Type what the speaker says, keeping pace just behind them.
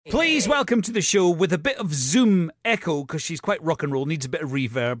Please welcome to the show with a bit of Zoom echo, because she's quite rock and roll, needs a bit of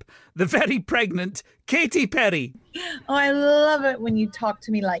reverb, the very pregnant Katy Perry. Oh, I love it when you talk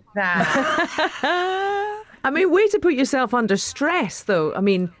to me like that. I mean, way to put yourself under stress, though. I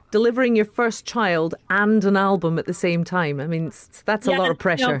mean, delivering your first child and an album at the same time. I mean, that's a lot of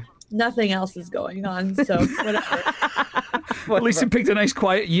pressure. No, nothing else is going on, so whatever. At least you picked a nice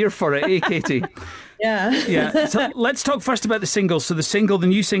quiet year for it, eh, Katy? Yeah. Yeah. So let's talk first about the single. So the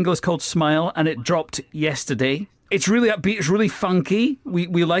new single is called Smile, and it dropped yesterday. It's really upbeat. It's really funky. We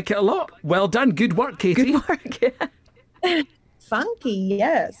like it a lot. Well done. Good work, Katy. Good work. Yeah. Funky,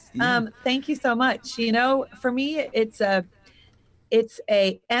 yes. Yeah. Thank you so much. You know, for me, it's a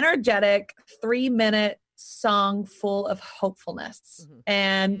energetic 3-minute song full of hopefulness. Mm-hmm.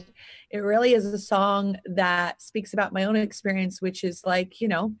 And it really is a song that speaks about my own experience, which is like, you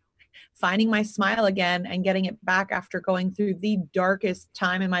know, finding my smile again and getting it back after going through the darkest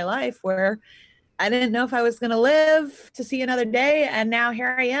time in my life where I didn't know if I was going to live to see another day. And now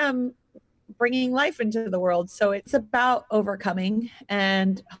here I am bringing life into the world. So it's about overcoming,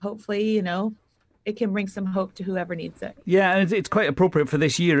 and hopefully, you know, it can bring some hope to whoever needs it. Yeah, and it's quite appropriate for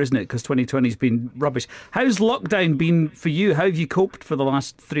this year, isn't it? Because 2020's been rubbish. How's lockdown been for you? How have you coped for the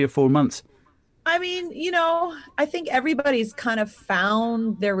last 3 or 4 months? I mean, you know, I think everybody's kind of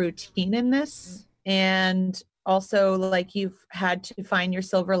found their routine in this. And also, like, you've had to find your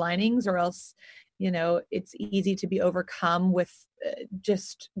silver linings, or else, you know, it's easy to be overcome with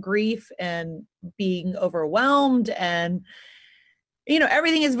just grief and being overwhelmed. And, you know,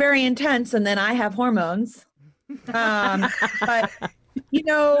 everything is very intense. And then I have hormones. But, you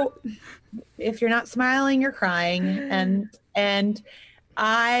know, if you're not smiling, you're crying. And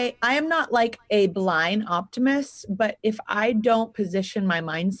I am not like a blind optimist, but if I don't position my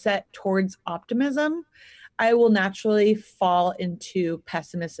mindset towards optimism, I will naturally fall into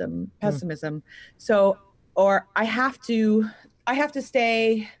pessimism. So, or I have to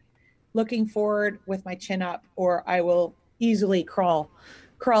stay looking forward with my chin up, or I will easily crawl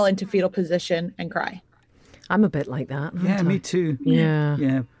into fetal position and cry. I'm a bit like that. Yeah, me too. Yeah.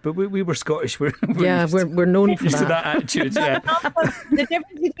 Yeah, but we were Scottish. We're known for used to that. that attitude. Yeah. The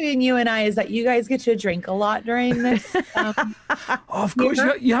difference between you and I is that you guys get to drink a lot during this. Of course,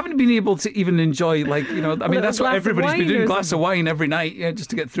 you haven't been able to even enjoy, like, you know, I mean, that's what everybody's been doing, glass of wine every night, yeah, just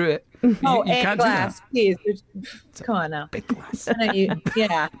to get through it. You can't glass, do that. please. Come on now. Big glass.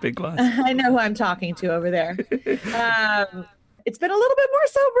 Yeah. Big glass. I know who I'm talking to over there. It's been a little bit more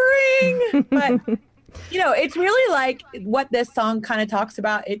sobering, but you know, it's really like what this song kind of talks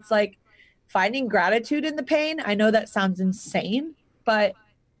about. It's like finding gratitude in the pain. I know that sounds insane, but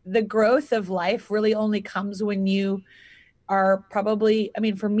the growth of life really only comes when you are probably, I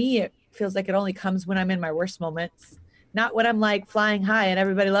mean, for me, it feels like it only comes when I'm in my worst moments, not when I'm like flying high and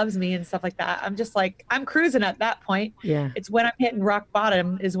everybody loves me and stuff like that. I'm just like, I'm cruising at that point. Yeah. It's when I'm hitting rock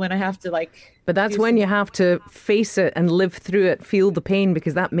bottom is when I have to like. But that's when you have to face it and live through it, feel the pain,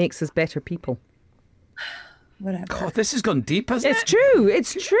 because that makes us better people. Whatever. God, this has gone deep, hasn't It's true.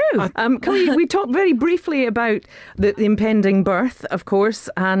 It's true. Can we talked very briefly about the impending birth, of course,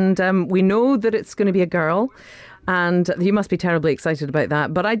 and we know that it's going to be a girl. And you must be terribly excited about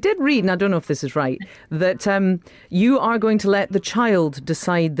that. But I did read, and I don't know if this is right, that you are going to let the child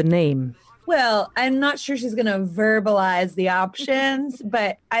decide the name. Well, I'm not sure she's going to verbalize the options,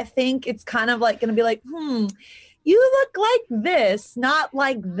 but I think it's kind of like going to be like, you look like this, not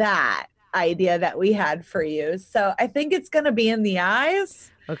like that idea that we had for you. So I think it's going to be in the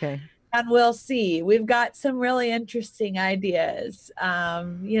eyes. Okay. And we'll see. We've got some really interesting ideas.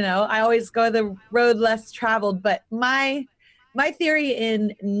 You know, I always go the road less traveled, but my theory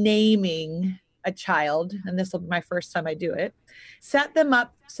in naming a child, and this will be my first time I do it, set them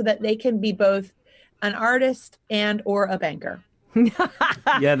up so that they can be both an artist and or a banker.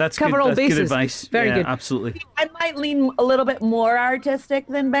 Yeah, that's Cover good. all That's bases. good advice. Very yeah, good. Absolutely. I might lean a little bit more artistic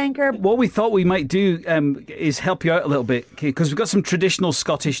than banker. What we thought we might do is help you out a little bit, because we've got some traditional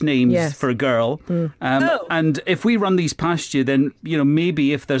Scottish names for a girl. And if we run these past you, then, you know,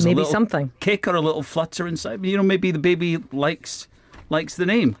 maybe if there's a little something kick or a little flutter inside, you know, maybe the baby likes the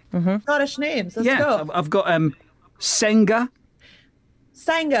name. Scottish names. Let's go. I've got Senga.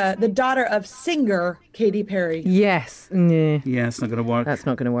 Sanga, the daughter of singer Katy Perry. Yes. Nah. Yeah, it's not going to work. That's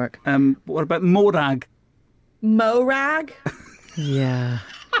not going to work. What about Morag? Morag? Yeah.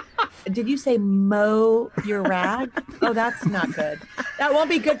 Did you say mow your rag? Oh, that's not good. That won't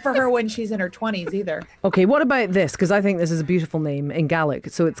be good for her when she's in her 20s either. Okay, what about this? Because I think this is a beautiful name in Gaelic.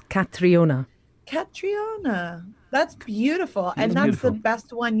 So it's Catriona. Catriona. That's beautiful. And that's beautiful. the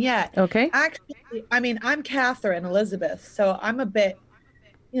best one yet. Okay. Actually, I mean, I'm Catherine Elizabeth, so I'm a bit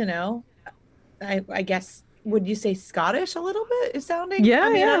you know, I guess, would you say Scottish a little bit is sounding? Yeah, I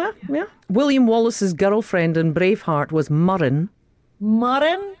mean, yeah. William Wallace's girlfriend in Braveheart was Murren.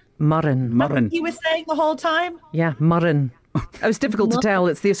 Murren? Murren. He was saying the whole time? Yeah, Murren. It was difficult to tell.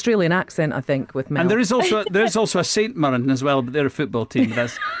 It's the Australian accent, I think, with Mel. And there's also a Saint Murren as well, but they're a football team.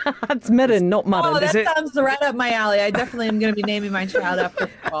 That's Mirren, not Murren. Oh, that sounds right up my alley. I definitely am going to be naming my child after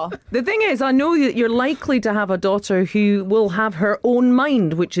football. The thing is, I know that you're likely to have a daughter who will have her own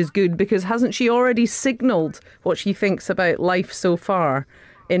mind, which is good, because hasn't she already signalled what she thinks about life so far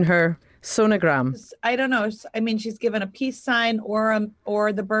in her sonogram? I don't know. I mean, she's given a peace sign or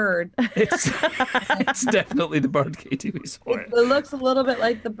the bird. It's definitely the bird, Katie. We saw it. It looks a little bit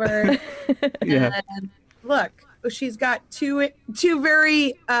like the bird. Yeah. And look, she's got two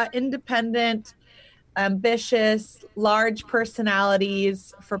very independent, ambitious, large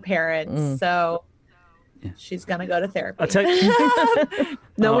personalities for parents. So she's going to go to therapy. I'll tell you.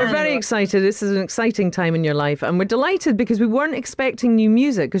 No, we're very excited. This is an exciting time in your life. And we're delighted because we weren't expecting new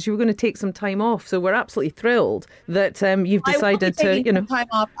music because you were going to take some time off. So we're absolutely thrilled that you've decided I will be to, taking some time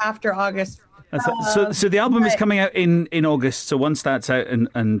off after August. So the album is coming out in August. So once that's out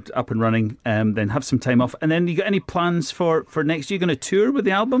and up and running, then have some time off. And then you got any plans for next year? You going to tour with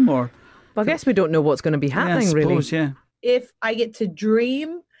the album or? Well, I guess we don't know what's going to be happening, I suppose, really. Yeah. If I get to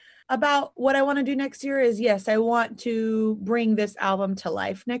dream about what I want to do next year is, yes, I want to bring this album to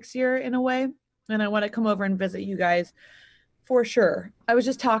life next year in a way. And I want to come over and visit you guys for sure. I was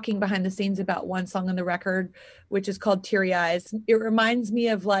just talking behind the scenes about one song on the record, which is called Teary Eyes. It reminds me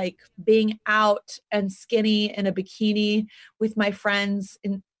of like being out and skinny in a bikini with my friends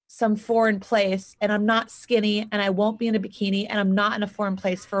in some foreign place, and I'm not skinny and I won't be in a bikini and I'm not in a foreign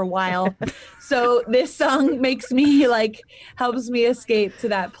place for a while. So this song makes me helps me escape to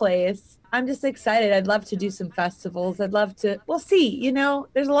that place. I'm just excited. I'd love to do some festivals. We'll see,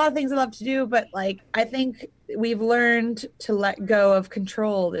 there's a lot of things I'd love to do, but I think we've learned to let go of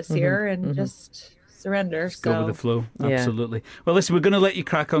control this year and just surrender. Go with the flow. Yeah. Absolutely. Well, listen, we're going to let you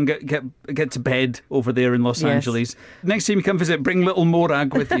crack on, get to bed over there in Los Angeles. Next time you come visit, bring little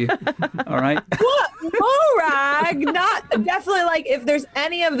Morag with you. All right? What? Morag? Not definitely if there's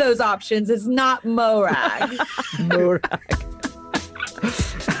any of those options, it's not Morag. Morag.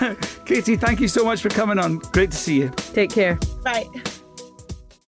 Katie, thank you so much for coming on. Great to see you. Take care. Bye.